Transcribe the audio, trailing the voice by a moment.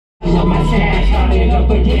love my stash, got it up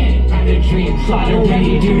again. Had a dream, slaughter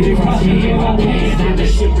ready, dude, it crossed me in my veins. Now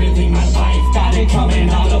this shit really my life, got it coming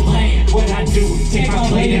out the plane. What I do, take my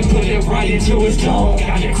plate and put it right into his dome.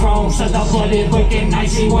 Got it chrome, so the blood is looking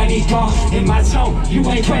icy when he gone. In my zone, you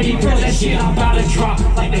ain't ready for the shit I'm about to drop.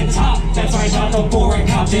 Like the top, that's right out the boring,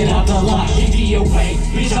 copped it out the lot. DOA,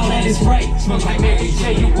 bitch, I'll let it spray. Smoke like Mary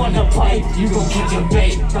J, you wanna play? You gon' catch a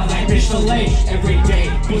bait, fly like bitch fillet. Every day,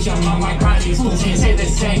 bitch, I'm on my grind, these fools can't say the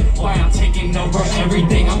same. Why I'm taking over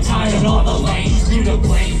everything, I'm tired of all the lanes. You to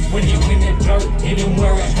blame, when you in the dirt, hitting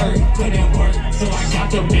where it hurt, couldn't work. So I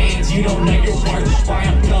got the bands, you don't know your worth. Why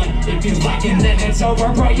I'm done, if you lacking then it's over,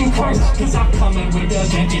 bro, you curse. Cause I'm coming with the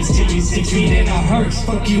vengeance till you 6 feet in a hearse.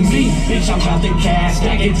 Fuck you me, bitch, I'm about to cash,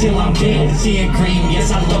 stack it till I'm dead. Seeing green,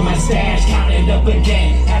 yes, I love my stash, count it up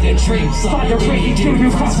again. Had a dream, slaughter ready, dude, you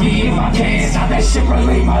cross me in my pants. Now that shit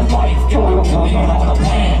really my life, got it coming on the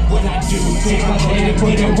plan. What I do, take my blade and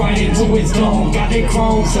put it right into his dome. Got it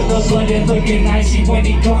chrome, so the blood is looking icy when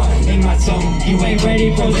he gone. In my zone, you ain't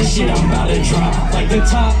ready for the shit I'm about to drop. Like the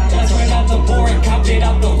top, that's right out the board, copped it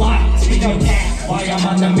out the lot. Speak of cat, while I'm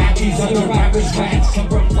on the map, these other rappers rats come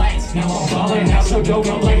from flats. Now I'm falling out, so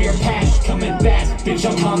don't let your past coming fast. Bitch,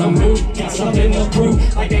 I'm on the move, got something to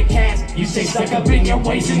prove. Like that cast, you stay stuck up in your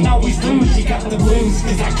ways and always lose. You got the blues,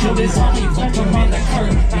 cause I killed his homie, left him on the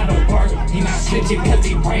curb. Not a word, he not snitching cause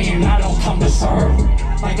he praying, I don't come to serve.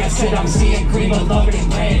 Like I said, I'm seeing green, but loving in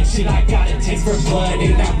red. Shit, I got a taste for blood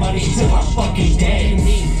and that money till I'm fucking dead.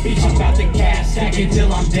 Me, bitch, I'm about to cash, stack it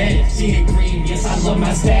till I'm dead. Seeing green, yes, I love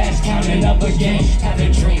my stash, counting up again. Had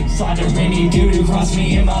a dream, slaughter any dude who crossed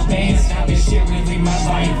me in my veins. Now this shit really my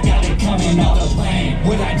life, got it coming on the plane.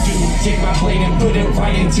 What I do, take my blade and put it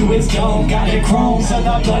right into his dome. Got it chrome, so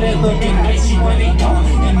the blood it looking icy when he gone.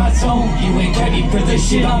 In my zone, you ain't ready for the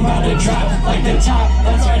shit I'm about to drop. Like the top,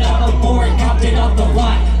 that's right out the board, copped it out the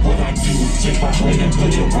lot. What I do, take my blade and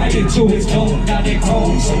put it right into his dome. Got it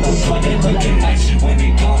chrome, so the blood it looking icy when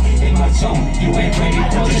he gone. In my zone, you ain't ready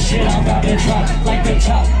for the shit I'm about to drop. Like the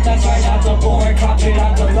top, that's right out the board, copped it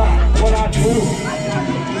out the lot. What I do.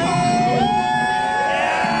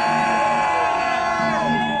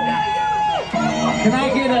 Can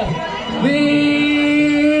I get a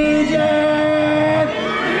Legion?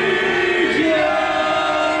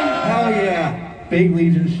 Hell yeah. Big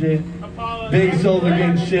Legion shit. Big Silver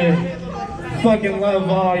Gang shit. Fucking love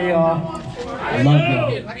all y'all. I love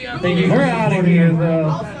y'all. Thank you. We're out of here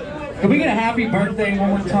though. Can we get a happy birthday one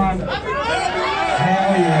more time?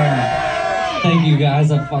 Hell yeah. Thank you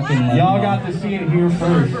guys, I fucking love y'all. Y'all got to see it here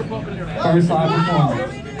first. First live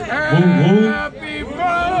performance. Woo woo.